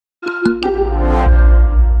So,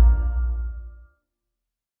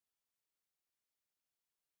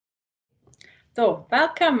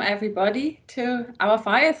 welcome everybody to our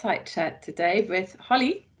fireside chat today with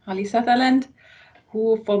Holly Sutherland,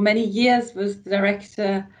 who for many years was the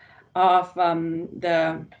director of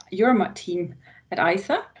the Euromod team at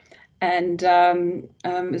ISA, and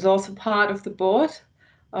is also part of the board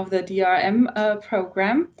of the DRM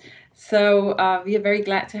program. So we are very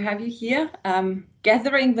glad to have you here,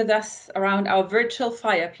 gathering with us around our virtual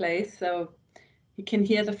fireplace. So you can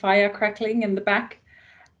hear the fire crackling in the back.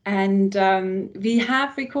 And we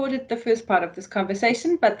have recorded the first part of this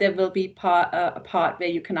conversation, but there will be a part where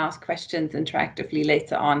you can ask questions interactively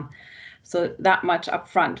later on. So that much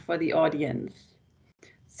upfront for the audience.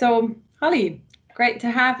 So Holly, great to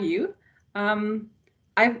have you.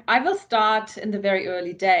 I will start in the very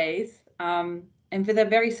early days and with a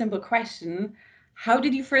very simple question. How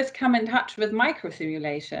did you first come in touch with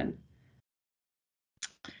microsimulation?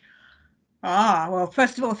 Well,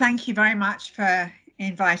 first of all, thank you very much for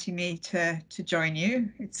inviting me to join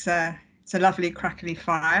you. It's a lovely crackly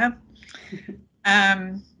fire.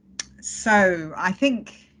 So I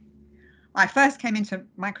think I first came into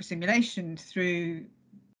microsimulation through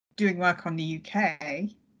doing work on the UK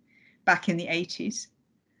back in the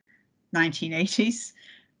 1980s.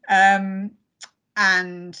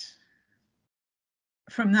 And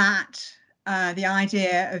from that, the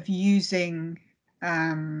idea of using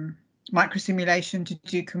microsimulation to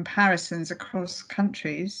do comparisons across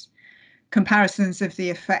countries, comparisons of the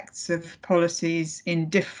effects of policies in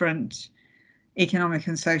different economic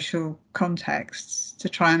and social contexts to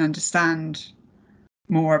try and understand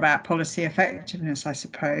more about policy effectiveness, I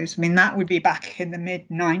suppose. I mean, that would be back in the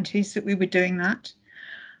mid-90s that we were doing that.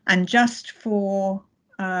 And just for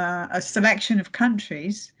a selection of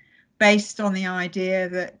countries based on the idea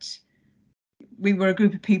that we were a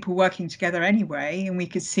group of people working together anyway, and we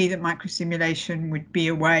could see that microsimulation would be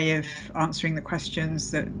a way of answering the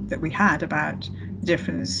questions that we had about the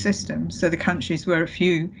different systems. So the countries were a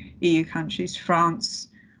few EU countries: France,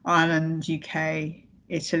 Ireland, UK,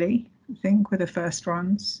 Italy, I think, were the first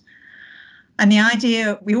ones. And the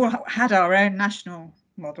idea, we all had our own national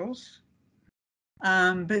models,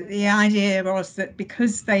 but the idea was that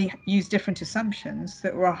because they used different assumptions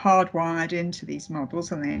that were hardwired into these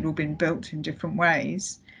models and they had all been built in different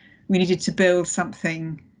ways, we needed to build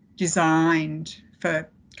something designed for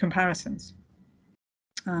comparisons.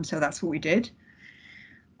 So that's what we did.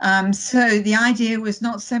 So the idea was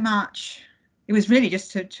not so much, it was really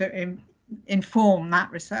just to inform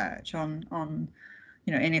that research on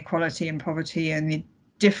inequality and poverty and the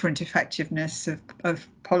different effectiveness of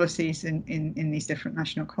policies in these different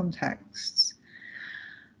national contexts.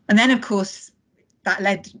 And then, of course, that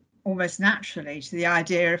led almost naturally to the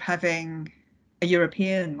idea of having a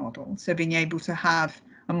European model. So being able to have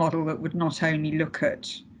a model that would not only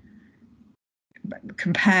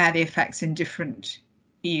compare the effects in different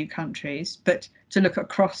EU countries, but to look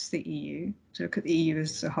across the EU, to look at the EU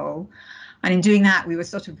as a whole. And in doing that, we were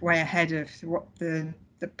sort of way ahead of what the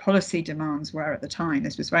policy demands were at the time.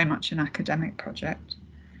 This was very much an academic project.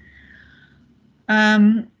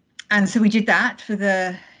 And so we did that for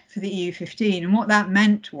the EU15. And what that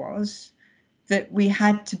meant was that we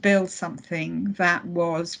had to build something that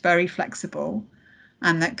was very flexible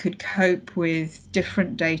and that could cope with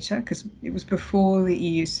different data, because it was before the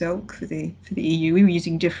EU Silk for the EU. We were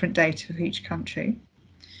using different data for each country.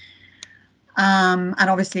 And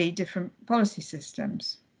obviously different policy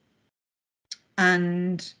systems.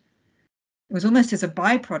 And it was almost as a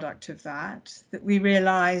byproduct of that we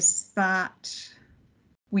realized that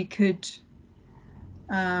we could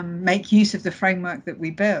make use of the framework that we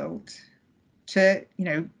built to,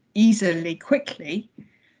 easily, quickly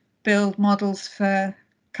build models for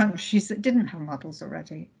countries that didn't have models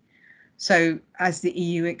already. So as the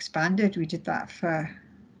EU expanded, we did that for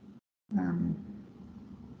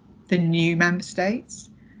the new member states.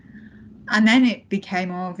 And then it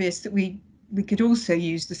became obvious that we could also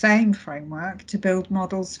use the same framework to build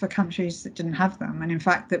models for countries that didn't have them, and in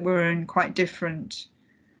fact that were in quite different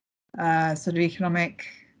sort of economic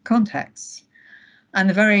contexts. And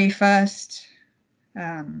the very first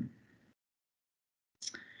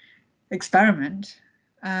experiment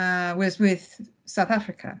was with South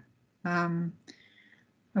Africa, and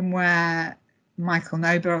where Michael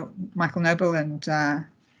Noble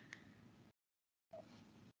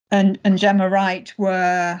and Gemma Wright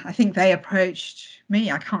were, I think they approached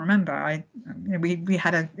me. I can't remember. We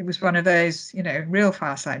had it was one of those, real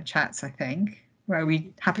fireside chats, I think, where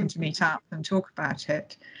we happened to meet up and talk about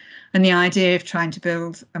it. And the idea of trying to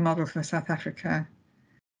build a model for South Africa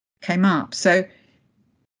came up. So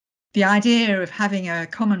the idea of having a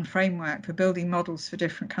common framework for building models for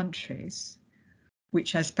different countries,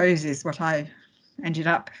 which I suppose is what I ended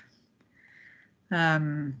up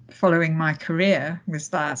following my career,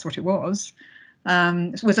 that's what it was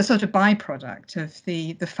a sort of byproduct of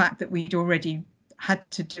the fact that we'd already had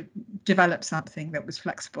to develop something that was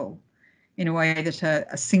flexible in a way that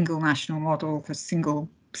a single national model for a single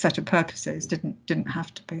set of purposes didn't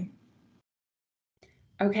have to be.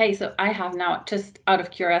 Okay, so I have now, just out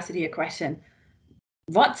of curiosity, a question.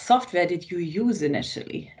 What software did you use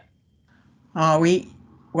initially?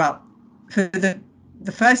 Well, for the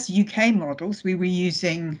first UK models, we were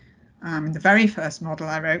using, the very first model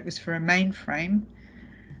I wrote was for a mainframe,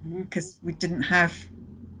 because we didn't have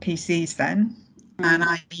PCs then. And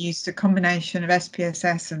I used a combination of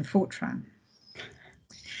SPSS and Fortran.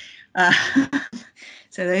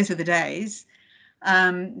 So those were the days.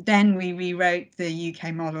 Then we rewrote the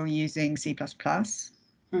UK model using C++. But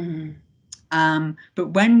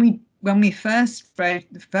when we first wrote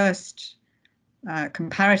the first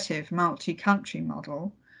comparative multi-country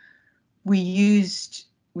model, we used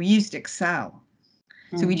Excel.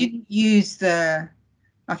 So we didn't use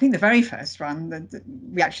I think the very first run,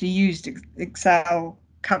 we actually used Excel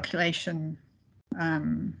calculation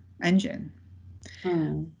engine,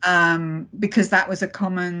 because that was a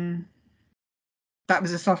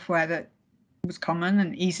software that was common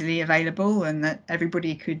and easily available, and that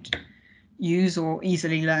everybody could use or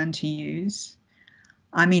easily learn to use.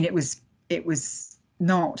 I mean, it was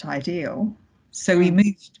not ideal, so we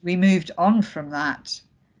moved on from that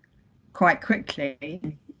quite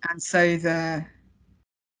quickly, and so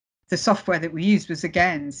the software that we used was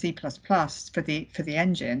again C++ for the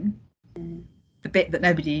engine, the bit that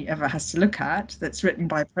nobody ever has to look at, that's written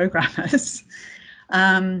by programmers.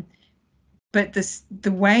 But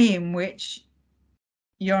the way in which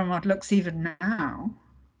Euromod looks even now,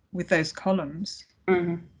 with those columns,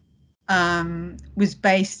 was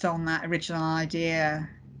based on that original idea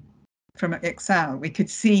from Excel. We could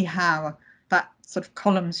see how that sort of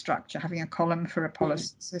column structure, having a column for a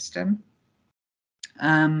policy system,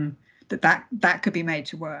 that could be made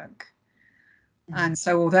to work. And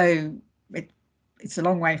so, although it's a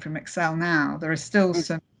long way from Excel now, there are still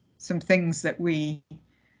some things that we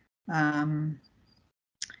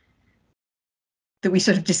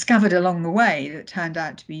sort of discovered along the way that turned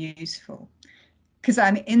out to be useful. Because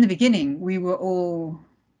I mean, in the beginning,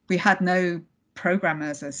 we had no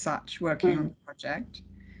programmers as such working on the project.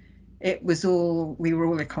 We were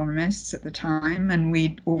all economists at the time, and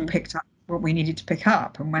we'd all picked up what we needed to pick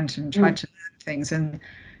up and went and tried to learn things. And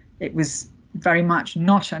it was very much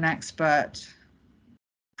not an expert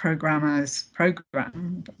programmer's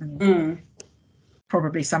program. And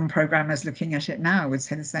probably some programmers looking at it now would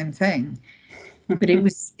say the same thing. But it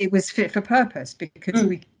was fit for purpose, because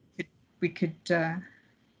we could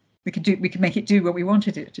make it do what we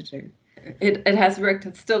wanted it to do. It has worked.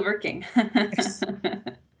 It's still working. Yes.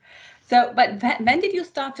 So, but when did you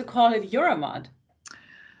start to call it Euromod?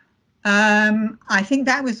 I think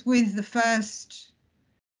that was with the first,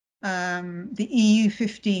 the EU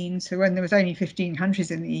 15. So when there was only 15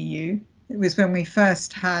 countries in the EU, it was when we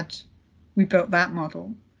built that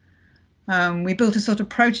model. We built a sort of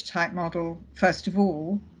prototype model first of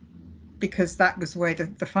all, because that was the way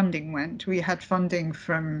the funding went. We had funding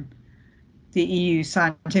from the EU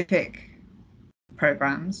scientific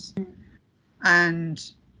programs, and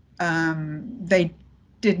they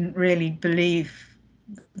didn't really believe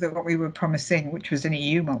that what we were promising, which was an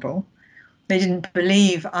EU model, they didn't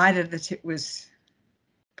believe either that it was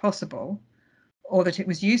possible or that it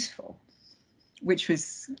was useful, which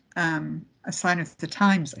was a sign of the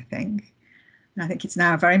times, I think. And I think it's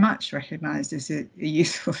now very much recognised as a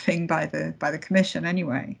useful thing by the Commission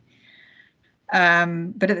anyway.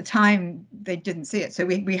 But at the time, they didn't see it. So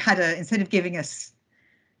we had instead of giving us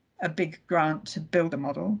a big grant to build a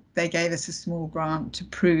model, they gave us a small grant to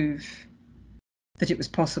prove that it was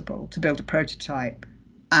possible to build a prototype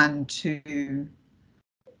and to,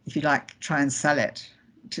 if you like, try and sell it,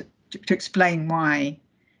 to explain why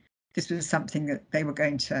this was something that they were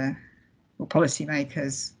going to, or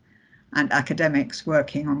policymakers and academics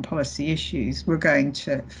working on policy issues were going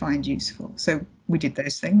to find useful. So we did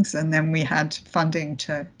those things, and then we had funding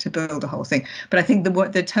to build the whole thing. But I think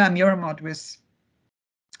the term Euromod was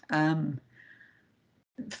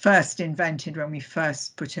first invented when we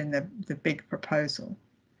first put in the big proposal.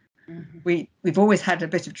 We've always had a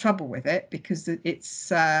bit of trouble with it, because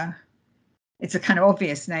it's a kind of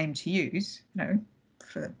obvious name to use,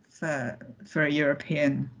 for a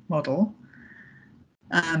European model.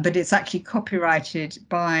 But it's actually copyrighted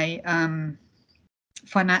by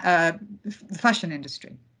the fashion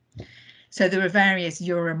industry. So there are various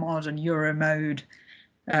Euromod and Euromode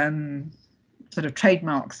sort of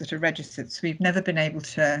trademarks that are registered. So we never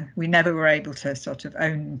were able to sort of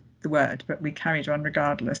own the word, but we carried on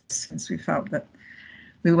regardless, since we felt that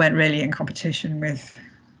we weren't really in competition with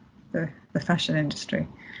the fashion industry.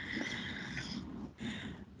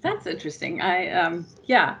 That's interesting.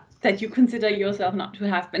 Yeah, that you consider yourself not to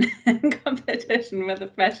have been in competition with the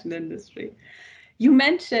fashion industry. You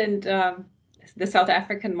mentioned the South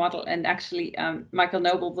African model, and actually Michael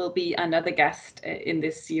Noble will be another guest in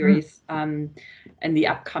this series in the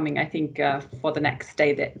upcoming, I think, for the next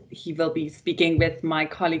day that he will be speaking with my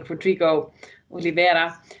colleague Rodrigo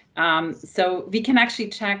Oliveira. So we can actually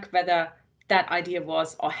check whether that idea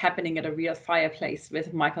was or happening at a real fireplace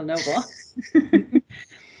with Michael Noble.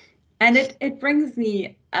 And it brings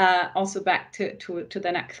me also back to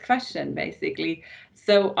the next question, basically.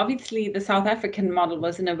 So obviously the South African model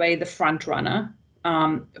was in a way the front runner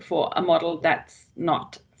for a model that's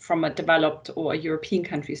not from a developed or a European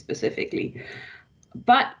country specifically.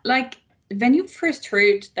 But like when you first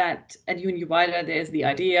heard that at UNU-WIDER there's the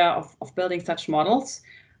idea of building such models,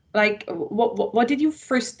 like what did you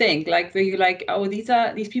first think? Like, were you like, oh,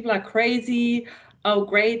 these people are crazy? Oh,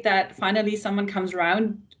 great that finally someone comes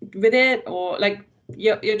around with it, or like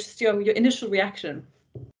your initial reaction?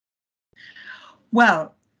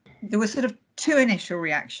 Well, there were sort of two initial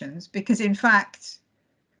reactions, because in fact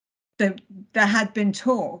there had been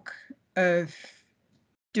talk of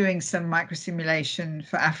doing some microsimulation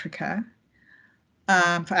for Africa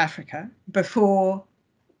sometime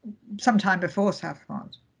before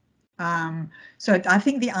Southmod. So I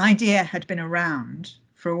think the idea had been around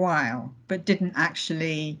for a while, but didn't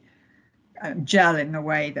actually gel in the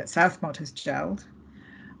way that Southmod has gelled.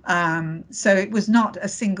 So it was not a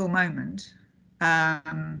single moment.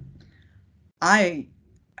 I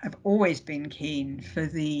have always been keen for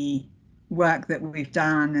the work that we've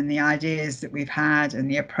done and the ideas that we've had and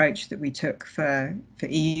the approach that we took for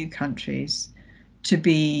EU countries to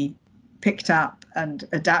be picked up and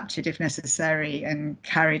adapted if necessary and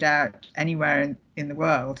carried out anywhere in the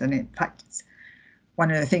world. And in fact, it's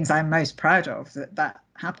one of the things I'm most proud of, that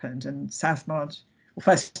happened. And Southmod, well,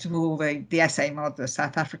 first of all, the SA mod, the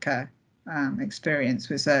South Africa experience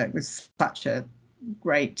was such a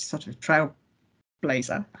great sort of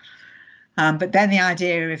trailblazer. But then the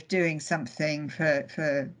idea of doing something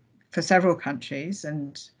for several countries,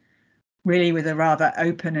 and really with a rather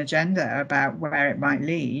open agenda about where it might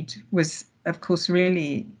lead, was, of course,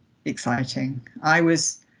 really exciting.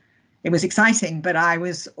 It was exciting, but I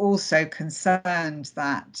was also concerned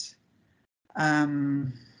that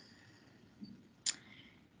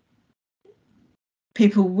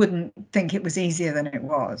people wouldn't think it was easier than it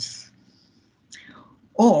was.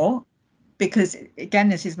 Or because, again,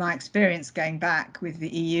 this is my experience going back with the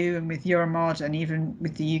EU and with Euromod and even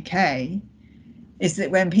with the UK, is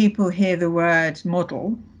that when people hear the word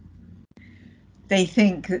model, they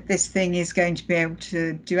think that this thing is going to be able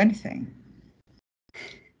to do anything.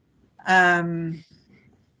 I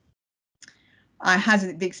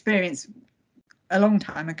had the experience a long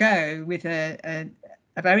time ago with a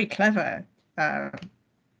very clever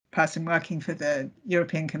person working for the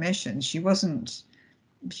European Commission. She was,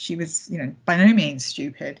 by no means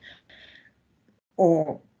stupid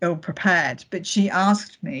or ill-prepared, but she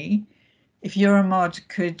asked me if Euromod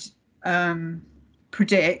could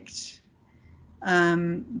predict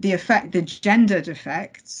the gendered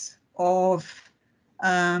effects of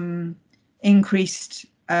increased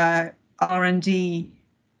R&D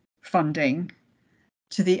funding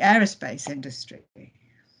to the aerospace industry.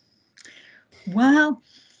 Well,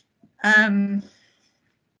 I mean,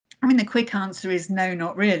 the quick answer is no,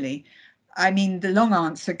 not really. I mean, the long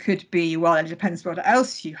answer could be, well, it depends what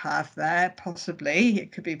else you have there, possibly.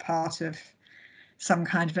 It could be part of some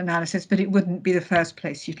kind of analysis, but it wouldn't be the first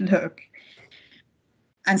place you'd look.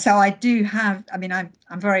 And so I'm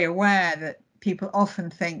very aware that people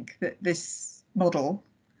often think that this model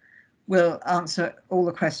will answer all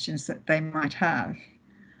the questions that they might have.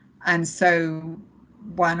 And so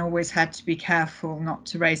one always had to be careful not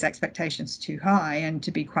to raise expectations too high and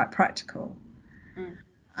to be quite practical.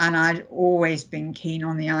 And I'd always been keen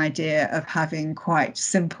on the idea of having quite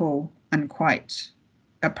simple and quite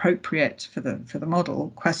appropriate for the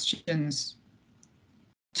model questions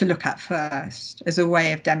to look at first, as a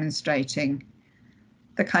way of demonstrating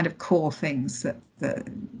the kind of core things that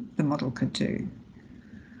the model could do.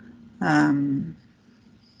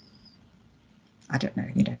 I don't know,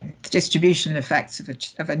 the distribution effects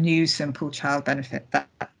of a new simple child benefit,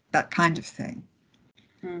 that kind of thing,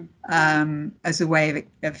 as a way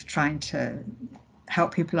of trying to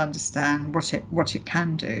help people understand what it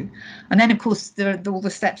can do. And then, of course, there are all the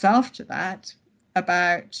steps after that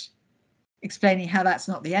about explaining how that's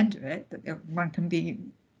not the end of it, that one can be,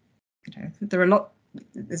 there are a lot.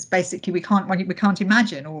 There's basically we can't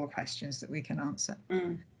imagine all the questions that we can answer.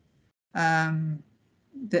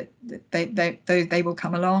 That they will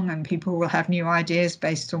come along, and people will have new ideas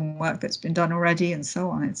based on work that's been done already, and so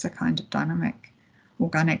on. It's a kind of dynamic,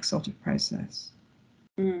 organic sort of process.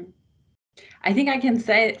 I think I can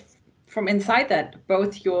say from inside that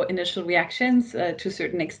both your initial reactions to a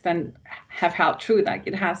certain extent have held true. Like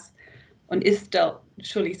it has and is still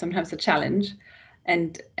surely sometimes a challenge,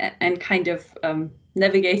 and kind of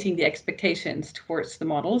navigating the expectations towards the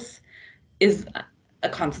models is a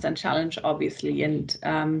constant challenge, obviously. And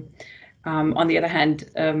on the other hand,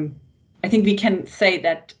 I think we can say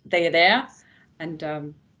that they are there,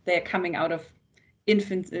 and they are coming out of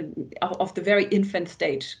infants, of the very infant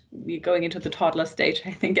stage. We're going into the toddler stage,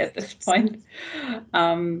 I think, at this point.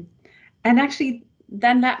 And actually,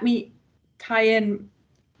 then let me tie in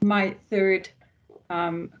my third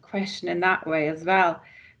question in that way as well.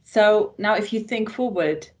 So now, if you think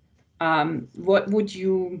forward, where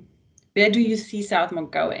do you see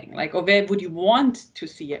Southmont going? Like, or where would you want to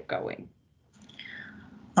see it going?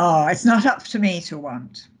 Oh, it's not up to me to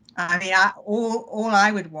want. I mean, all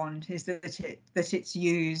I would want is that it's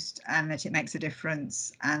used and that it makes a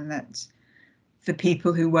difference, and that the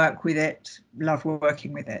people who work with it love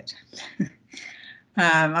working with it.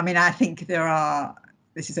 I mean, I think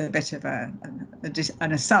this is a bit of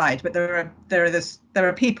an aside, but there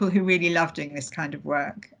are people who really love doing this kind of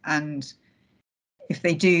work, and if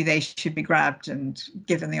they do, they should be grabbed and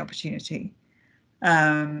given the opportunity.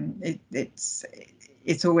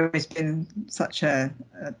 It's always been such a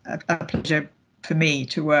pleasure for me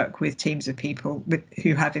to work with teams of people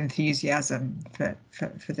who have enthusiasm for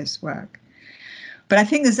this work. But I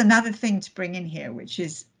think there's another thing to bring in here, which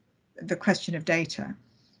is the question of data.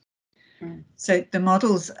 So the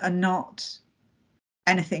models are not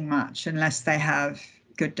anything much unless they have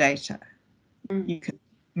good data. You can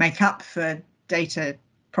make up for data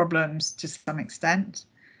problems to some extent,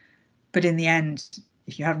 but in the end,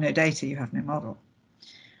 if you have no data, you have no model.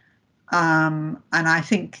 And I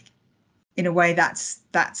think, in a way, that's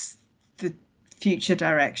the future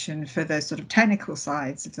direction for the sort of technical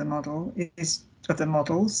sides of the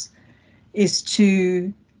models is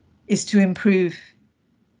to improve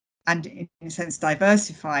and, in a sense,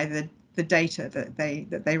 diversify the data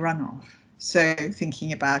that they run off. So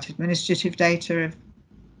thinking about administrative data of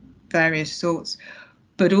various sorts,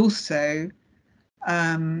 but also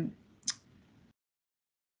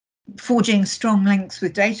forging strong links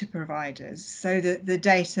with data providers so that the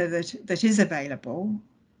data that is available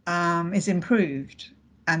is improved,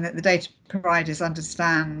 and that the data providers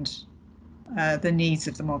understand the needs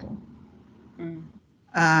of the model.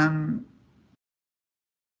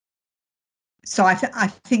 So I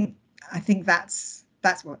think that's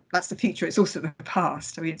the future. It's also the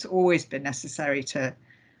past. I mean, it's always been necessary to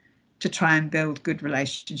try and build good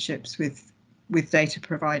relationships with data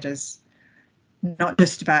providers, not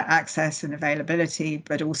just about access and availability,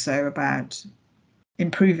 but also about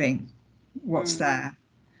improving what's there.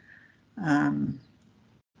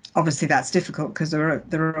 Obviously, that's difficult because there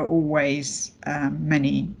are always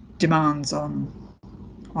many demands on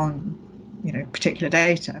particular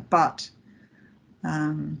data, but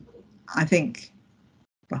I think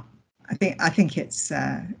it's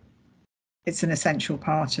an essential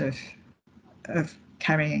part of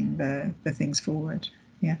carrying the things forward.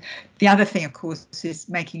 Yeah. The other thing, of course, is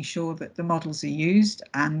making sure that the models are used,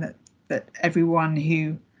 and that everyone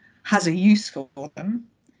who has a use for them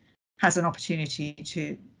has an opportunity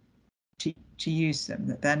to use them.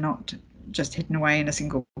 That they're not just hidden away in a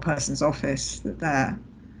single person's office. That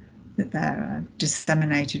they're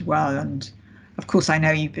disseminated well. And of course, I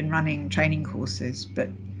know you've been running training courses, but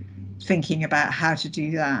thinking about how to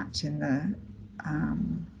do that in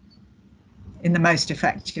the most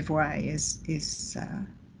effective way is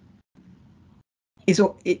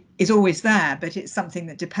always there, but it's something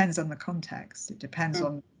that depends on the context. It depends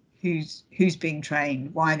on who's being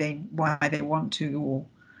trained, why they want to or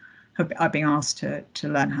are being asked to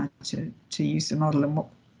learn how to use the model, and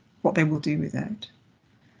what they will do with it.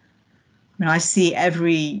 I mean, I see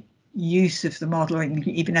every use of the model,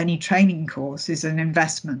 even any training course, is an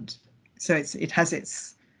investment. So it has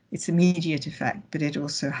its immediate effect, but it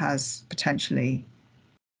also has potentially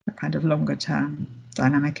a kind of longer term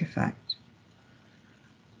dynamic effect.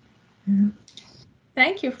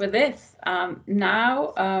 thank you for this.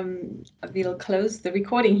 Now we'll close the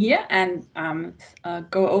recording here and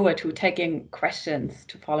go over to taking questions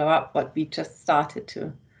to follow up what we just started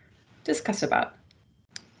to discuss about.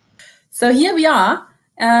 So here we are.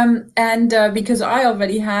 Because I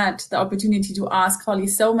already had the opportunity to ask Holly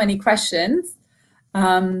so many questions,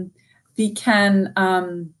 we can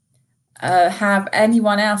have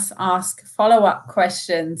anyone else ask follow-up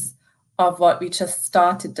questions of what we just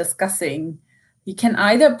started discussing. You can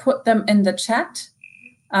either put them in the chat,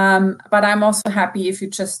 but I'm also happy if you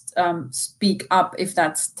just speak up if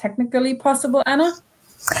that's technically possible, Anna.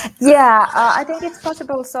 Yeah, I think it's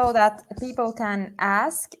possible so that people can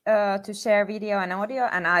ask to share video and audio,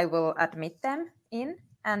 and I will admit them in,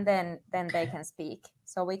 and then they can speak.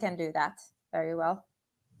 So we can do that very well.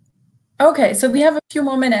 Okay, so we have a few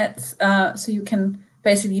more minutes, so you can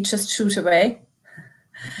basically just shoot away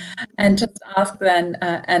and just ask then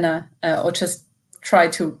Anna, or just try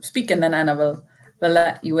to speak, and then Anna will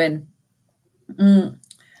let you in.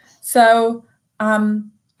 So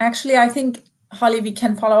actually, I think, Holly, we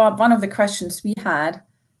can follow up one of the questions we had,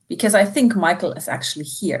 because I think Michael is actually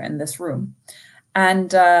here in this room.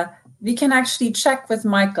 And we can actually check with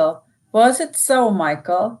Michael. Was it so,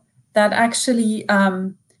 Michael, that actually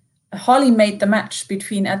Holly made the match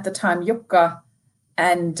between, at the time, Jukka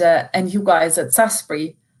and you guys at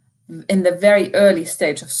Sasbury in the very early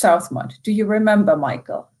stage of Southmod? Do you remember,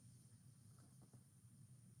 Michael?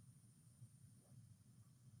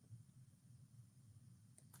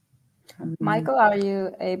 Michael, are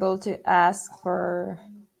you able to ask to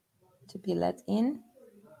be let in?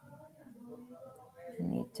 I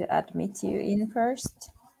need to admit you in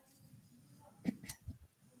first.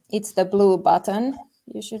 It's the blue button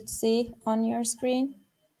you should see on your screen.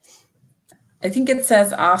 I think it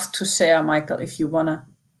says ask to share, Michael, if you wanna.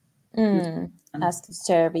 Ask to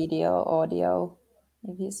share video, audio,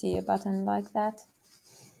 if you see a button like that.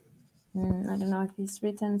 I don't know if he's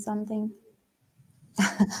written something.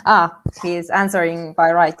 He's answering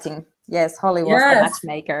by writing. Yes, Holly was the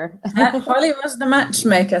matchmaker. Holly was the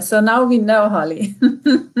matchmaker, so now we know Holly.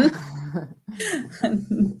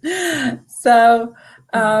 So,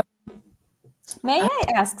 may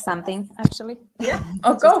I ask something, actually? Yeah.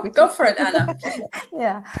 Oh, go for it, Anna.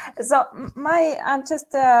 Yeah. So I'm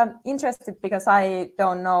just interested because I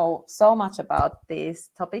don't know so much about this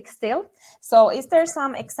topic still. So is there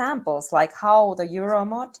some examples like how the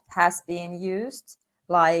Euromod has been used?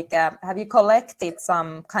 Like, have you collected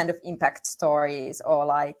some kind of impact stories, or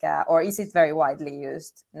like, or is it very widely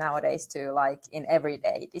used nowadays to like in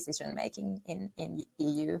everyday decision making in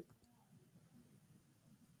EU?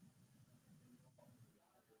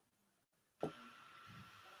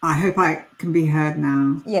 I hope I can be heard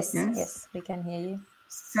now. Yes, we can hear you.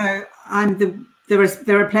 So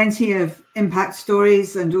there are plenty of impact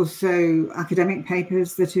stories and also academic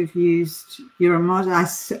papers that have used Euromod.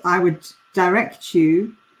 I would direct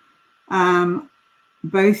you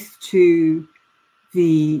both to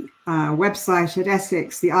the website at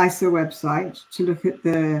Essex, the ISA website, to look at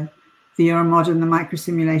the Euromod and the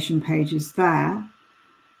microsimulation pages there.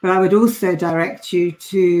 But I would also direct you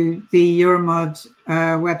to the Euromod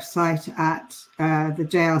website at the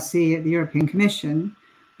JRC at the European Commission,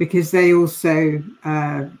 because they also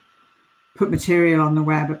put material on the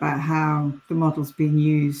web about how the model's being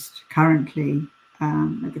used currently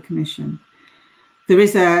at the Commission.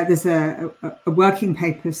 There's a working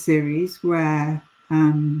paper series where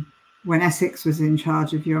when Essex was in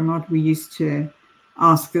charge of Euromod, we used to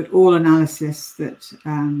ask that all analysis,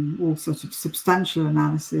 all sort of substantial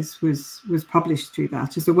analysis was published through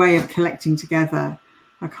that as a way of collecting together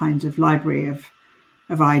a kind of library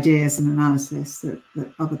of ideas and analysis that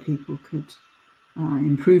other people could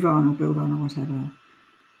improve on or build on or whatever.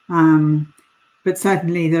 But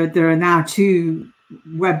certainly there are now two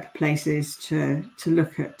web places to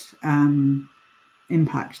look at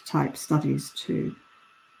impact type studies too.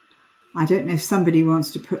 I don't know if somebody wants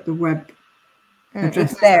to put the web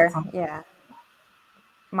address. It's there, yeah.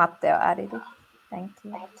 Matteo added it. Thank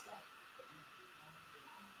you.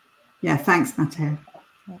 Yeah, thanks, Matteo.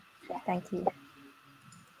 Yeah, thank you.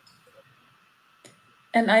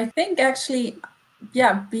 And I think actually,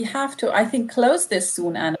 yeah, we have to, I think, close this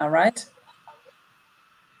soon, Anna, right?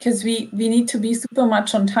 Because we need to be super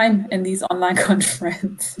much on time in these online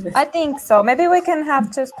conferences. I think so. Maybe we can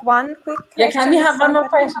have just one quick question. Yeah, can we have one more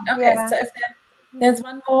question? Okay, yeah. So if there's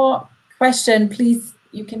one more question, please,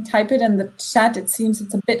 you can type it in the chat. It seems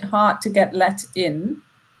it's a bit hard to get let in.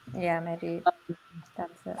 Yeah, maybe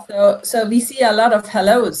that's it. So we see a lot of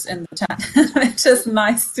hellos in the chat, which is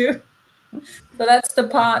nice too. So that's the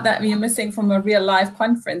part that we're missing from a real live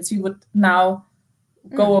conference. You would now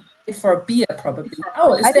go away for a beer, probably.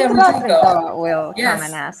 Oh, is I there think Rodrigo? Rodrigo will Yes. come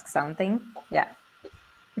and ask something. Yeah.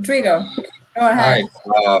 Rodrigo, go ahead. Hi.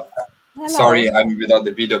 Hello. Sorry, I'm without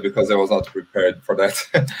the video because I was not prepared for that.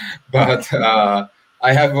 But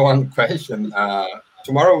I have one question.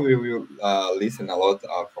 Tomorrow we will listen a lot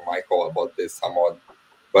from Michael about this somewhat.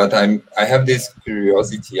 But I have this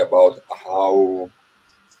curiosity about how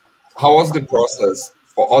was the process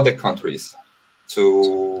for other countries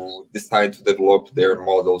to decide to develop their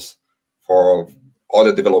models for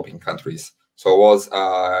other developing countries? So was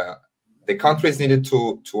the countries needed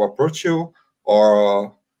to approach you,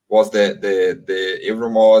 or was the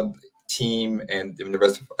Euromod team and the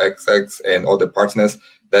University of Essex and other partners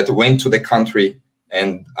that went to the country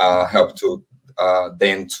and helped to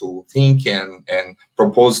then to think and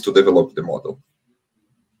propose to develop the model?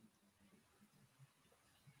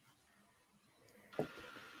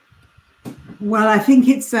 Well, I think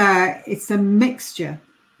it's a mixture,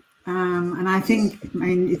 and I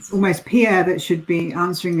mean, it's almost Pierre that should be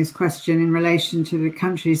answering this question in relation to the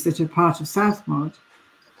countries that are part of SouthMod.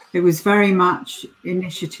 It was very much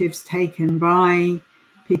initiatives taken by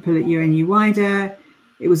people at UNU-WIDER.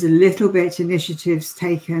 It was a little bit initiatives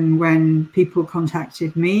taken when people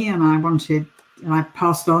contacted me, and I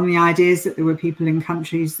passed on the ideas that there were people in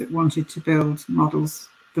countries that wanted to build models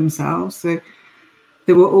themselves. So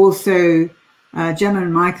there were also Gemma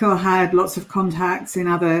and Michael had lots of contacts in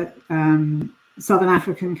other Southern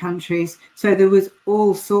African countries. So there was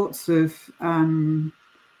all sorts of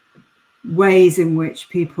ways in which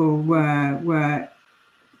people were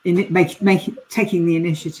taking the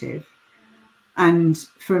initiative. And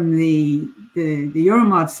from the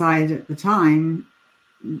Euromod side at the time,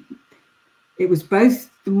 it was both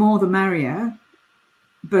the more the merrier,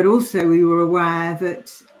 but also we were aware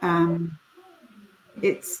that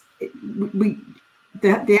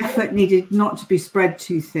the effort needed not to be spread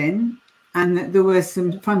too thin, and that there were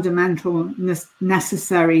some fundamental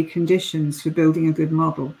necessary conditions for building a good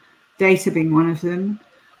model, data being one of them,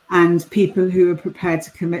 and people who are prepared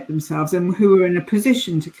to commit themselves and who are in a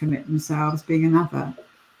position to commit themselves being another.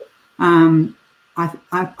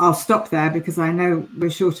 I'll stop there because I know we're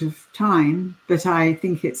short of time, but I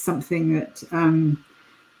think it's something that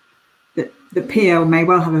the PL may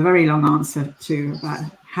well have a very long answer to about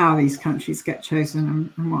how these countries get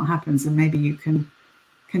chosen and what happens, and maybe you can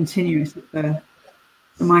continue it at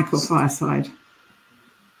the Michael Fireside.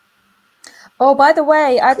 Oh, by the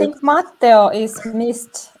way, I think Matteo is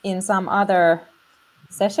missed in some other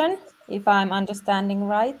session, if I'm understanding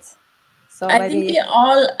right. So I think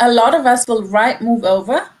a lot of us will move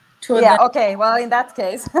over to okay, well, in that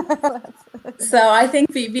case. So I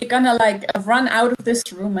think we're gonna run out of this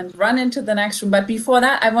room and run into the next room. But before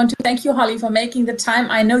that, I want to thank you, Holly, for making the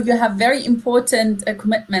time. I know you have very important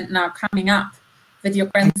commitment now coming up with your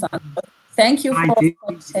grandson. But thank you for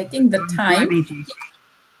taking the time.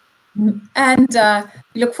 And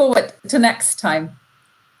we look forward to next time.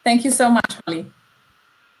 Thank you so much, Holly.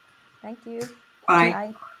 Thank you. Bye.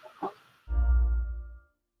 Bye.